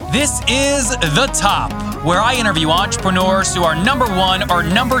This is The Top, where I interview entrepreneurs who are number one or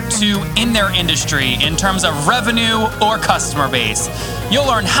number two in their industry in terms of revenue or customer base. You'll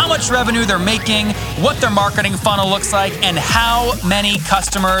learn how much revenue they're making, what their marketing funnel looks like, and how many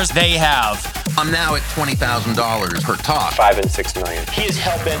customers they have. I'm now at $20,000 per top. 5 and 6 million. He is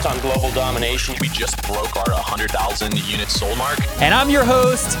hell-bent on global domination. We just broke our 100,000 units sold mark. And I'm your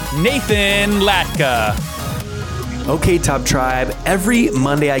host, Nathan Latka. Okay, Top Tribe, every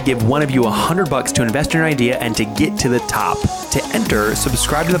Monday I give one of you $100 to invest in your idea and to get to the top. To enter,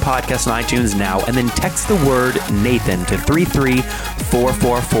 subscribe to the podcast on iTunes now and then text the word Nathan to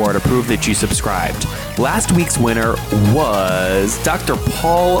 33444 to prove that you subscribed. Last week's winner was Dr.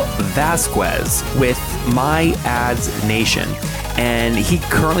 Paul Vasquez with My Ads Nation, and he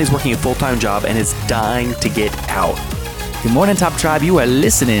currently is working a full-time job and is dying to get out. Good morning, Top Tribe. You are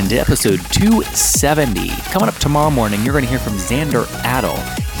listening to episode 270. Coming up tomorrow morning, you're going to hear from Xander Adel.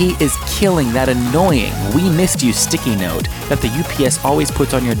 He is killing that annoying "we missed you" sticky note that the UPS always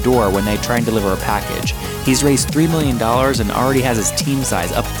puts on your door when they try and deliver a package. He's raised $3 million and already has his team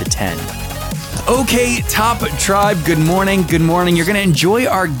size up to 10. Okay, Top Tribe, good morning. Good morning. You're going to enjoy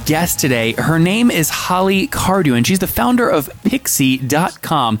our guest today. Her name is Holly Cardew, and she's the founder of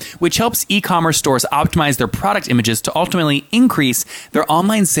Pixie.com, which helps e-commerce stores optimize their product images to ultimately increase their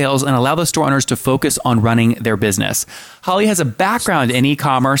online sales and allow the store owners to focus on running their business. Holly has a background in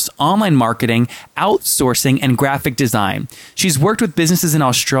e-commerce, online marketing, outsourcing, and graphic design. She's worked with businesses in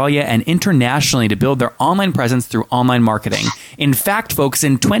Australia and internationally to build their online presence through online marketing. In fact, folks,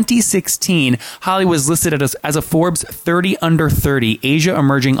 in 2016, Holly was listed as a Forbes 30 Under 30 Asia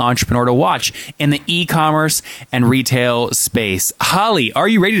Emerging Entrepreneur to watch in the e-commerce and retail space. Holly, are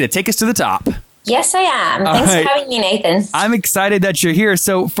you ready to take us to the top? Yes, I am. Thanks for having me, Nathan. I'm excited that you're here.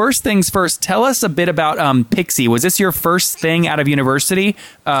 So first things first, tell us a bit about Pixie. Was this your first thing out of university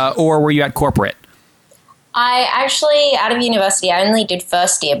or were you at corporate? I actually, out of university, I only did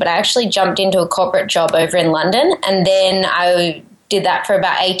first year, but I actually jumped into a corporate job over in London, and then I did that for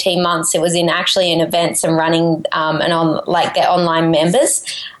about 18 months. It was in events and running their online members.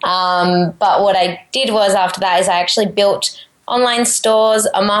 But what I did was after that is I actually built online stores,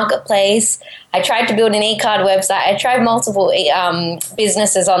 a marketplace. I tried to build an e-card website. I tried multiple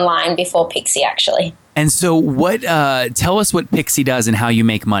businesses online before Pixie, actually. And so tell us what Pixie does and how you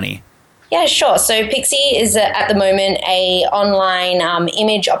make money. Yeah, sure. So Pixie is at the moment a online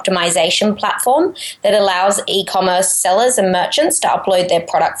image optimization platform that allows e-commerce sellers and merchants to upload their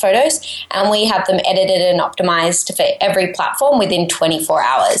product photos, and we have them edited and optimized for every platform within 24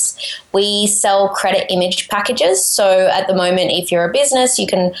 hours. We sell credit image packages. So at the moment, if you're a business, you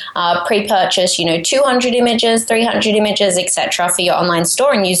can pre-purchase, 200 images, 300 images, etc. for your online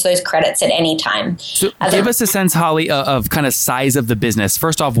store and use those credits at any time. So give us a sense, Holly, of kind of size of the business.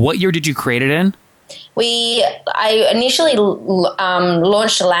 First off, what year did you create it in? I initially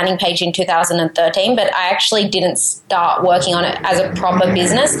launched a landing page in 2013, but I actually didn't start working on it as a proper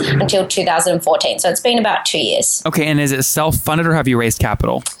business until 2014. So it's been about 2 years. Okay, and is it self-funded or have you raised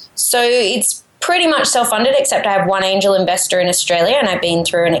capital? So it's pretty much self-funded, except I have one angel investor in Australia, and I've been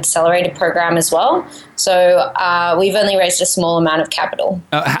through an accelerated program as well. So we've only raised a small amount of capital.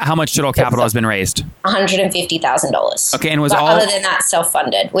 How much total capital has been raised? $150,000. Okay, and other than that,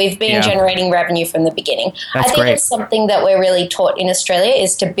 self-funded. We've been generating revenue from the beginning. That's I think great. it's something that we're really taught in Australia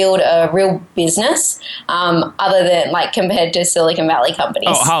is to build a real business, other than compared to Silicon Valley companies.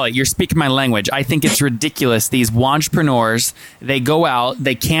 Oh, Holly, you're speaking my language. I think it's ridiculous. These entrepreneurs, they go out,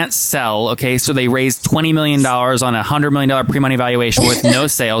 they can't sell. Okay, so they raise $20 million on a $100 million pre-money valuation with no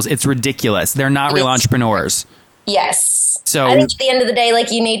sales. It's ridiculous. They're not real entrepreneurs. Yes. So I think at the end of the day,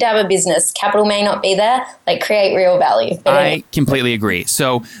 you need to have a business. Capital may not be there. Create real value. I completely agree.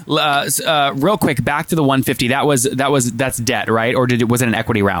 So, real quick, back to the 150. That's debt, right? Or was it an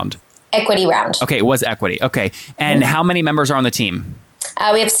equity round? Equity round. Okay, it was equity. Okay, and how many members are on the team?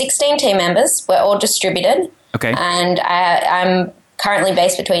 We have 16 team members. We're all distributed. Okay, and I'm currently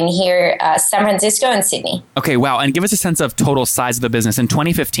based between here, San Francisco and Sydney. Okay, wow. And give us a sense of total size of the business. In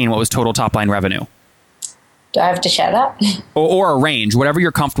 2015, what was total top line revenue? Do I have to share that? Or a range, whatever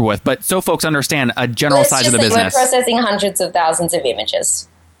you're comfortable with. But so folks understand a general size of the business. We're processing hundreds of thousands of images.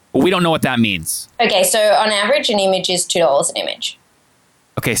 Well, we don't know what that means. Okay, so on average, an image is $2 an image.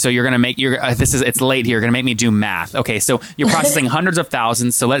 Okay, so you're going to make it's late here. You're going to make me do math. Okay, so you're processing hundreds of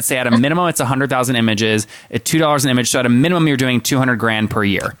thousands. So let's say at a minimum, it's 100,000 images at $2 an image. So at a minimum, you're doing 200 grand per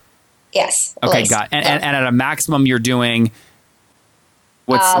year. Yes. Okay, got it. And at a maximum, you're doing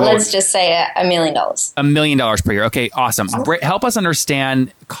Let's just say $1 million. $1 million per year. Okay, awesome. Help us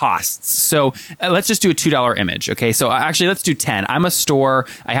understand costs. So let's just do a $2 image. Okay, so actually let's do 10. I'm a store.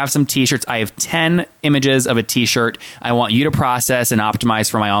 I have some t-shirts. I have 10 images of a t-shirt. I want you to process and optimize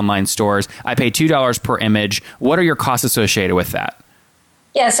for my online stores. I pay $2 per image. What are your costs associated with that?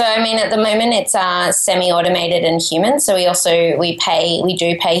 Yeah, so I mean, at the moment it's semi-automated and human. So we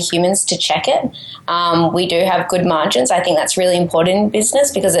do pay humans to check it. We do have good margins. I think that's really important in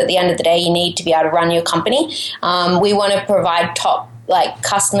business because at the end of the day, you need to be able to run your company. We want to provide top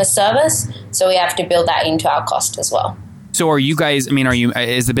customer service, so we have to build that into our cost as well. So are you guys? I mean,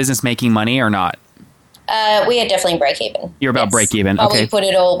 is the business making money or not? We are definitely break even. You're about break even. But okay. we put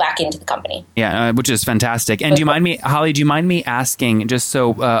it all back into the company. Yeah, which is fantastic. And do you mind me, Holly? Do you mind me asking, just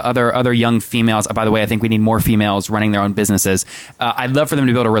so other young females? By the way, I think we need more females running their own businesses. I'd love for them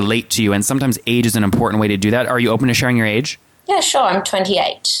to be able to relate to you, and sometimes age is an important way to do that. Are you open to sharing your age? Yeah, sure. I'm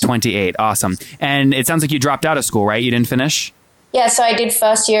 28. 28, awesome. And it sounds like you dropped out of school, right? You didn't finish? Yeah, so I did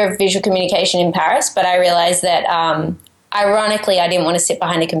first year of visual communication in Paris, but I realized that ironically, I didn't want to sit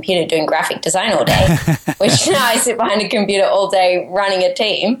behind a computer doing graphic design all day, which now I sit behind a computer all day running a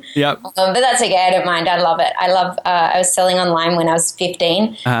team. Yep. But that's okay. I don't mind. I love it. I was selling online when I was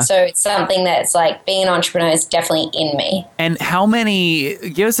 15. So it's something that's being an entrepreneur is definitely in me. And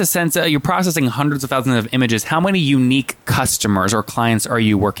give us a sense, you're processing hundreds of thousands of images. How many unique customers or clients are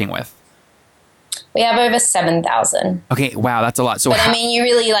you working with? We have over 7,000. Okay. Wow. That's a lot. So, but I mean, you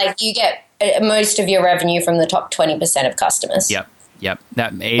really you get most of your revenue from the top 20% of customers. Yep.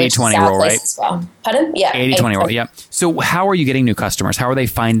 That 80-20 rule, right? As well. Pardon? Yeah. 80-20 rule. Yep. So how are you getting new customers? How are they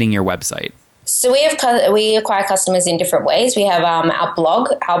finding your website? So we acquire customers in different ways. We have our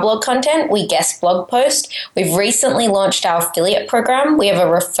blog content. We guest blog post. We've recently launched our affiliate program. We have a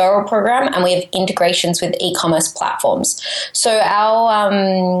referral program, and we have integrations with e-commerce platforms. So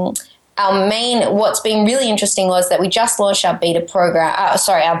what's been really interesting was that we just launched our beta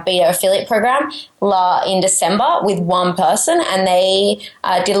affiliate program in December with one person, and they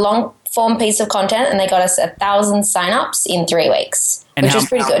did a long form piece of content, and they got us 1,000 signups in 3 weeks, which is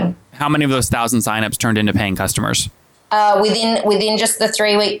pretty good. How many of those 1,000 signups turned into paying customers? Within just the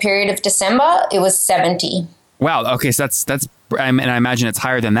 3-week period of December, it was 70. Wow. Okay, so that's and I imagine it's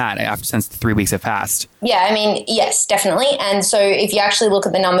higher than that since the 3 weeks have passed. Yeah, I mean, yes, definitely. And so if you actually look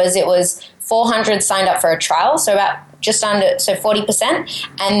at the numbers, it was 400 signed up for a trial, so about just under 40%,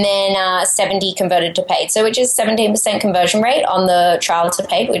 and then 70 converted to paid, so which is 17% conversion rate on the trial to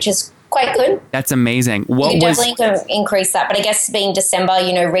paid, which is quite good. That's amazing. You definitely can increase that, but I guess being December,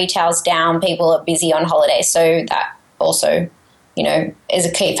 retail's down, people are busy on holiday, so that also is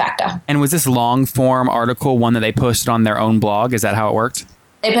a key factor. And was this long form article one that they posted on their own blog? Is that how it worked?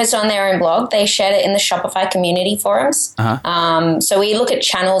 They posted on their own blog. They shared it in the Shopify community forums. So we look at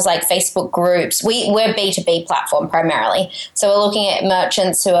channels like Facebook groups. We're B2B platform primarily. So we're looking at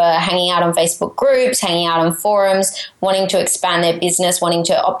merchants who are hanging out on Facebook groups, hanging out on forums, wanting to expand their business, wanting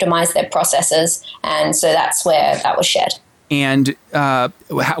to optimize their processes. And so that's where that was shared. And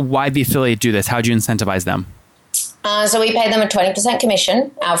why the affiliate do this? How do you incentivize them? So we pay them a 20%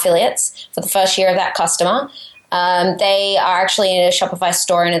 commission, our affiliates, for the first year of that customer. They are actually a Shopify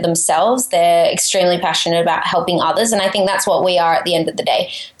store owner themselves. They're extremely passionate about helping others, and I think that's what we are at the end of the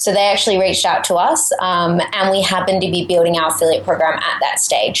day. So they actually reached out to us, and we happen to be building our affiliate program at that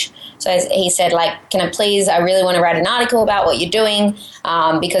stage. So he said, I really want to write an article about what you're doing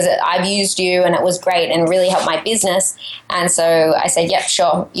because I've used you and it was great and really helped my business. And so I said, yep,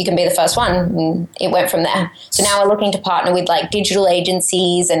 sure, you can be the first one. And it went from there. So now we're looking to partner with digital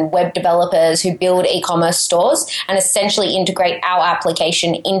agencies and web developers who build e-commerce stores and essentially integrate our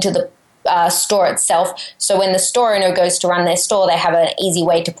application into the store itself. So when the store owner goes to run their store, they have an easy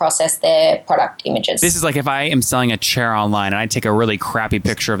way to process their product images. This is like if I am selling a chair online and I take a really crappy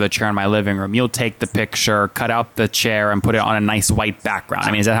picture of the chair in my living room, you'll take the picture, cut out the chair, and put it on a nice white background.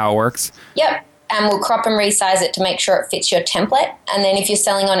 I mean, is that how it works? Yep. And we'll crop and resize it to make sure it fits your template. And then if you're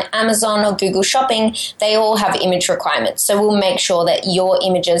selling on Amazon or Google Shopping, they all have image requirements. So we'll make sure that your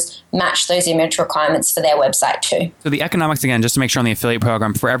images match those image requirements for their website too. So the economics, again, just to make sure on the affiliate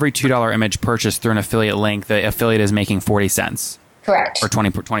program, for every $2 image purchased through an affiliate link, the affiliate is making 40 cents. Correct. Or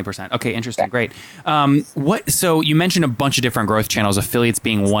 20%. Okay, interesting. Great. So you mentioned a bunch of different growth channels, affiliates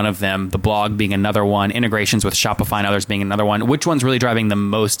being one of them, the blog being another one, integrations with Shopify and others being another one. Which one's really driving the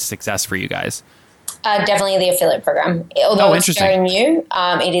most success for you guys? Definitely the affiliate program. Although it's very new,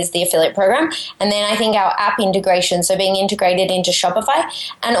 it is the affiliate program. And then I think our app integration, so being integrated into Shopify,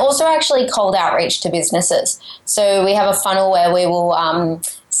 and also actually cold outreach to businesses. So we have a funnel where we will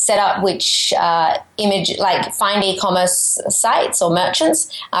set up which image, like find e-commerce sites or merchants,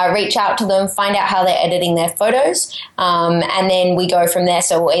 reach out to them, find out how they're editing their photos, and then we go from there.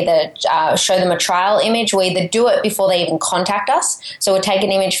 So we'll either show them a trial image, we'll either do it before they even contact us. So we'll take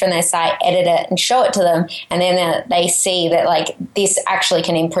an image from their site, edit it, and show it to them, and then they see that like this actually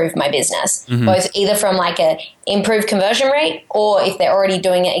can improve my business, both either from like a improved conversion rate, or if they're already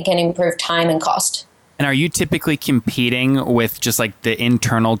doing it, it can improve time and cost. And are you typically competing with just like the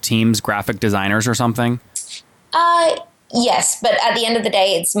internal team's graphic designers or something? Yes, but at the end of the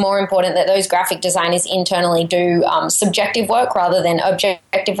day, it's more important that those graphic designers internally do subjective work rather than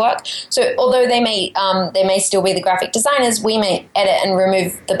objective work. So although they may still be the graphic designers, we may edit and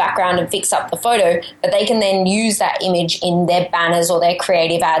remove the background and fix up the photo, but they can then use that image in their banners or their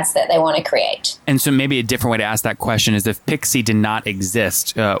creative ads that they want to create. And so maybe a different way to ask that question is, if Pixie did not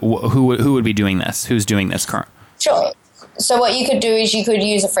exist, who would be doing this? Who's doing this currently? Sure. So what you could do is you could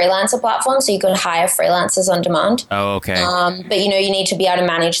use a freelancer platform, so you could hire freelancers on demand. Oh, okay. But you need to be able to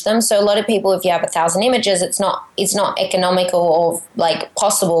manage them. So a lot of people, if you have 1,000 images, it's not economical or like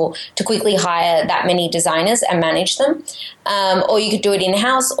possible to quickly hire that many designers and manage them. Or you could do it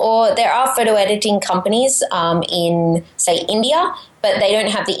in-house, or there are photo editing companies in, say, India, but they don't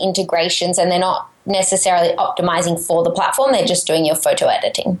have the integrations and they're not necessarily optimizing for the platform. They're just doing your photo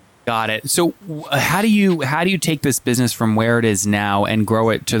editing. Got it. So how do you take this business from where it is now and grow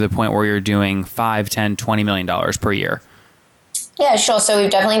it to the point where you're doing $5, $10, $20 million per year? Yeah, sure. So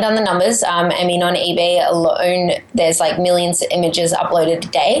we've definitely done the numbers. I mean, on eBay alone, there's like millions of images uploaded a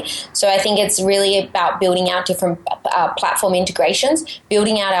day. So I think it's really about building out different platform integrations,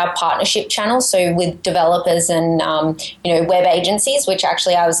 building out our partnership channels. So with developers and, web agencies, which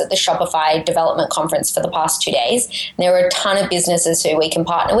actually I was at the Shopify development conference for the past 2 days. And there were a ton of businesses who we can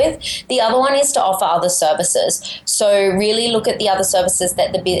partner with. The other one is to offer other services. So really look at the other services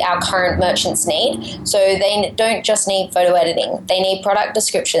that our current merchants need. So they don't just need photo editing. They need product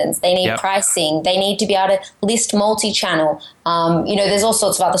descriptions. They need pricing. They need to be able to list multi-channel. There's all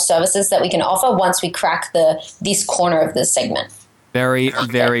sorts of other services that we can offer once we crack this corner of the segment. Very,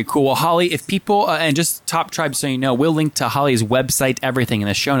 very cool. Well, Holly, if people, and just Top Tribe so you know, we'll link to Holly's website, everything in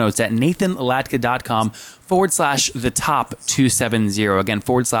the show notes at nathanlatka.com/the top 270. Again,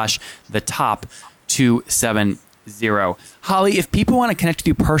 /the top 270. Holly, if people want to connect with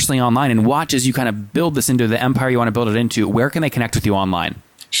you personally online and watch as you kind of build this into the empire you want to build it into, where can they connect with you online?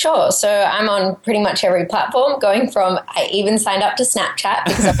 Sure. So I'm on pretty much every platform, going from, I even signed up to Snapchat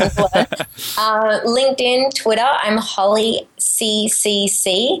because I want to learn. LinkedIn, Twitter, I'm Holly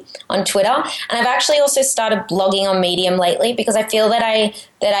CCC on Twitter. And I've actually also started blogging on Medium lately because I feel that I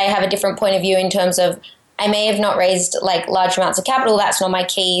have a different point of view in terms of I may have not raised like large amounts of capital. That's not my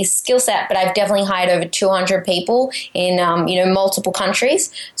key skill set, but I've definitely hired over 200 people in multiple countries.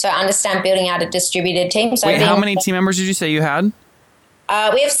 So I understand building out a distributed team. So wait, how many team members did you say you had?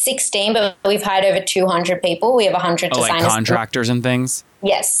 We have 16, but we've hired over 200 people. We have 100 designers. Like contractors and things?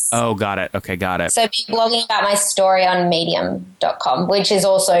 Yes. Oh, got it. Okay, got it. So be blogging about my story on medium.com, which is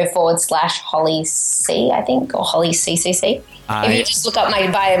also /Holly C, I think, or Holly CCC. If you just look up my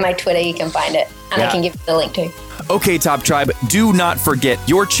bio and my Twitter, you can find it. And I can give you the link too. Okay, Top Tribe, do not forget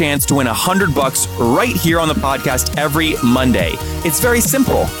your chance to win $100 right here on the podcast every Monday. It's very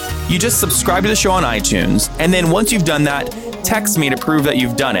simple. You just subscribe to the show on iTunes, and then once you've done that, text me to prove that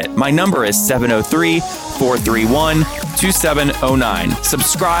you've done it. My number is 703-431-2709.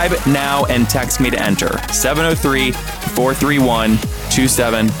 Subscribe now and text me to enter.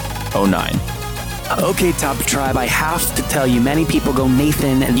 703-431-2709. Okay, Top Tribe, I have to tell you, many people go,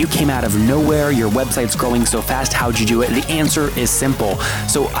 Nathan, and you came out of nowhere. Your website's growing so fast. How'd you do it? The answer is simple.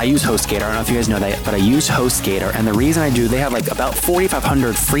 So I use HostGator. I don't know if you guys know that, but I use HostGator. And the reason I do, they have like about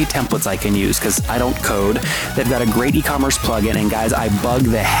 4,500 free templates I can use because I don't code. They've got a great e-commerce plugin. And guys, I bug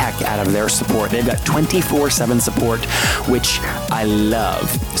the heck out of their support. They've got 24/7 support, which I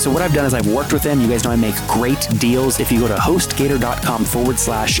love. So what I've done is I've worked with them. You guys know I make great deals. If you go to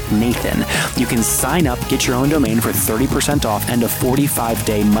HostGator.com/Nathan, you can sign up, get your own domain for 30% off and a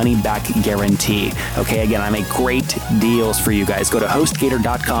 45-day money-back guarantee. Okay, again, I make great deals for you guys. Go to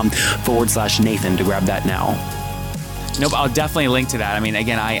HostGator.com/Nathan to grab that now. Nope, I'll definitely link to that. I mean,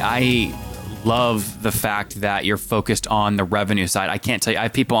 again, I love the fact that you're focused on the revenue side. I can't tell you, I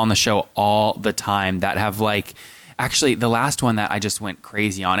have people on the show all the time that have like, Actually, the last one that I just went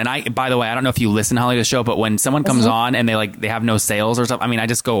crazy on, and by the way, I don't know if you listen, Holly, to the show, but when someone comes on and they have no sales or something, I mean, I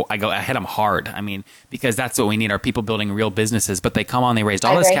hit them hard. I mean, because that's what we need, are people building real businesses, but they come on, they raised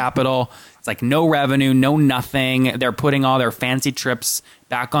all this capital. It's like no revenue, no nothing. They're putting all their fancy trips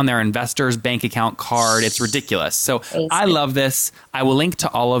back on their investor's bank account card. It's ridiculous. So I love this. I will link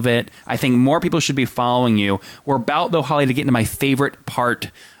to all of it. I think more people should be following you. We're about, though, Holly, to get into my favorite part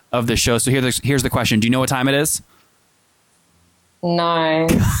of the show. So here's the question. Do you know what time it is? No,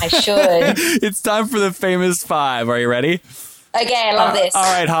 I should. It's time for the famous 5. Are you ready? Okay, I love this. All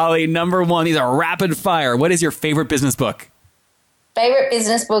right, Holly, number 1. These are rapid fire. What is your favorite business book? Favorite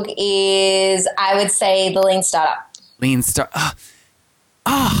business book is, I would say, The Lean Startup. Lean Startup.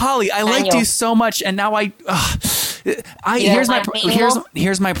 Holly, I liked you so much, and now here's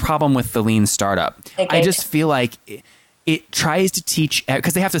my problem with The Lean Startup. Okay. I just feel like it tries to teach,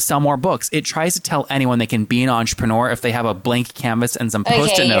 because they have to sell more books. It tries to tell anyone they can be an entrepreneur if they have a blank canvas and some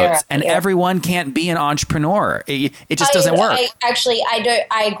Post-it notes, and everyone can't be an entrepreneur. It just doesn't work.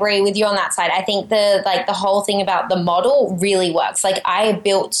 I agree with you on that side. I think the whole thing about the model really works. Like, I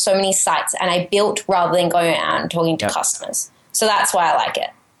built so many sites, and I built rather than going out and talking to customers. So that's why I like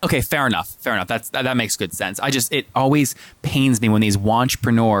it. Okay, fair enough. That makes good sense. It always pains me when these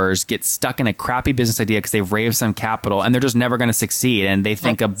wantrepreneurs get stuck in a crappy business idea because they've raised some capital and they're just never going to succeed, and they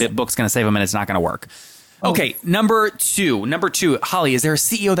think a book's going to save them, and it's not going to work. Okay, number two, Holly, is there a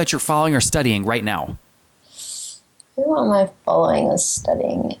CEO that you're following or studying right now? Who am I following or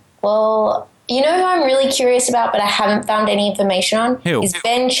studying? Well, you know who I'm really curious about, but I haven't found any information on? Who? Is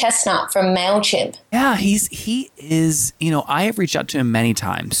Ben Chestnut from MailChimp. Yeah, he is, I have reached out to him many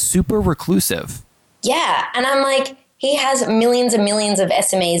times. Super reclusive. Yeah, and I'm like, he has millions and millions of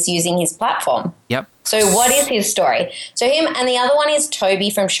SMEs using his platform. Yep. So what is his story? So him, and the other one is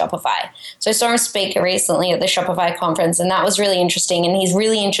Toby from Shopify. So I saw him speak recently at the Shopify conference, and that was really interesting. And he's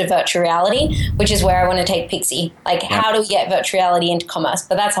really into virtual reality, which is where I want to take Pixie. Like, how do we get virtual reality into commerce?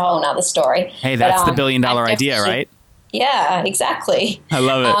 But that's a whole nother story. Hey, that's the $1 billion idea, right? Yeah, exactly. I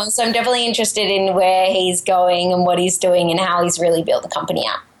love it. So I'm definitely interested in where he's going and what he's doing and how he's really built the company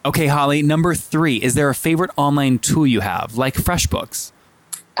out. Okay, Holly, number 3. Is there a favorite online tool you have, like FreshBooks?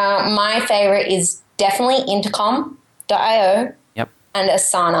 My favorite is definitely Intercom.io. Yep. And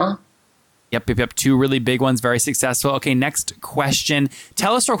Asana. Yep. 2 really big ones, very successful. Okay, next question.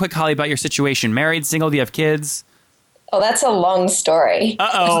 Tell us real quick, Holly, about your situation. Married, single, do you have kids? Oh, that's a long story.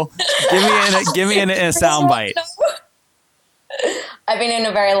 Uh-oh. Give me a soundbite. I've been in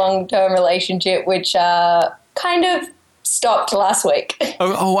a very long-term relationship, which kind of stopped last week.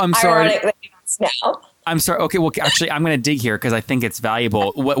 Oh, I'm sorry. Ironically, now. I'm sorry. Okay, well, actually, I'm going to dig here because I think it's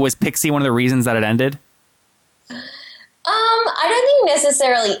valuable. What was Pixie one of the reasons that it ended? I don't think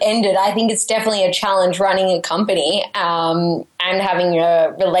necessarily ended. I think it's definitely a challenge running a company and having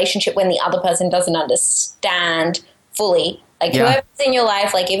a relationship when the other person doesn't understand fully. Like, whoever's in your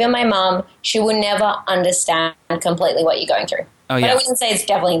life, like even my mom, she would never understand completely what you're going through. Oh, yeah. But I wouldn't say it's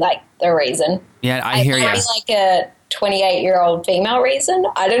definitely like the reason. Yeah, I hear you. Maybe like a 28-year-old female reason.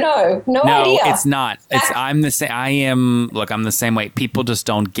 I don't know. No idea. No, it's not. I'm the same. I'm the same way. People just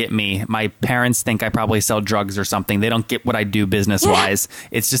don't get me. My parents think I probably sell drugs or something. They don't get what I do business wise.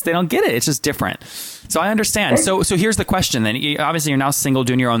 It's just, they don't get it. It's just different. So I understand. So here's the question then. Obviously, you're now single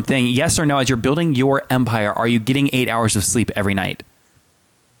doing your own thing. Yes or no, as you're building your empire, are you getting 8 hours of sleep every night?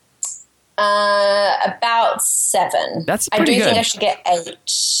 About 7. That's pretty good. I do think I should get 8.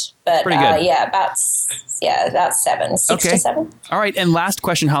 But pretty good. about 7, 6 to 7. All right, and last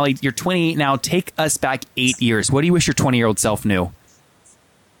question, Holly. You're 28 now. Take us back 8 years. What do you wish your 20-year-old self knew?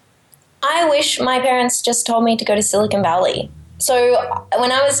 I wish my parents just told me to go to Silicon Valley. So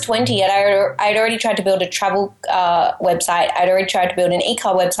when I was 20, I'd already tried to build a travel website. I'd already tried to build an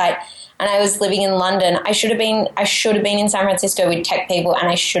e-car website, and I was living in London. I should have been in San Francisco with tech people, and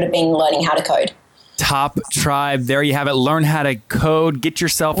I should have been learning how to code. Top Tribe. There you have it. Learn how to code. Get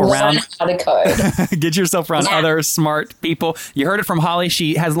yourself around. Learn how to code. Get yourself around other smart people. You heard it from Holly.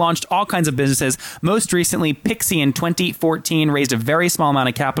 She has launched all kinds of businesses. Most recently, Pixie in 2014 raised a very small amount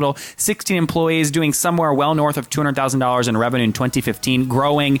of capital. 16 employees, doing somewhere well north of $200,000 in revenue in 2015.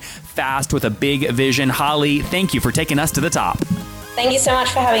 Growing fast with a big vision. Holly, thank you for taking us to the top. Thank you so much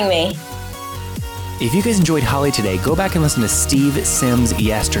for having me. If you guys enjoyed Holly today, go back and listen to Steve Sims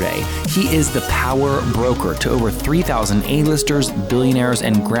yesterday. He is the power broker to over 3,000 A-listers, billionaires,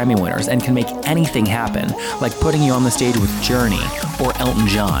 and Grammy winners, and can make anything happen, like putting you on the stage with Journey or Elton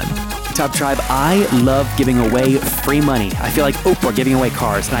John. Top Tribe, I love giving away free money. I feel like Oprah giving away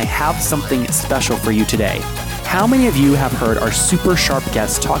cars, and I have something special for you today. How many of you have heard our super sharp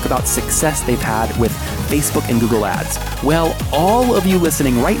guests talk about success they've had with Facebook and Google Ads? Well, all of you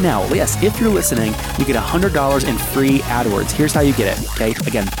listening right now, yes, if you're listening, you get $100 in free AdWords. Here's how you get it, okay?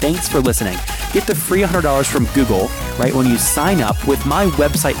 Again, thanks for listening. Get the free $100 from Google, right, when you sign up with my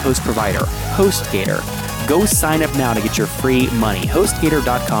website host provider, HostGator. Go sign up now to get your free money.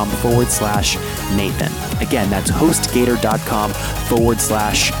 HostGator.com/Nathan. Again, that's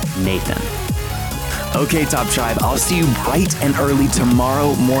HostGator.com/Nathan. Okay, Top Tribe, I'll see you bright and early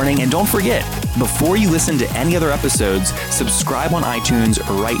tomorrow morning. And don't forget, before you listen to any other episodes, subscribe on iTunes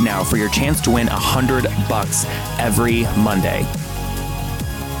right now for your chance to win $100 every Monday.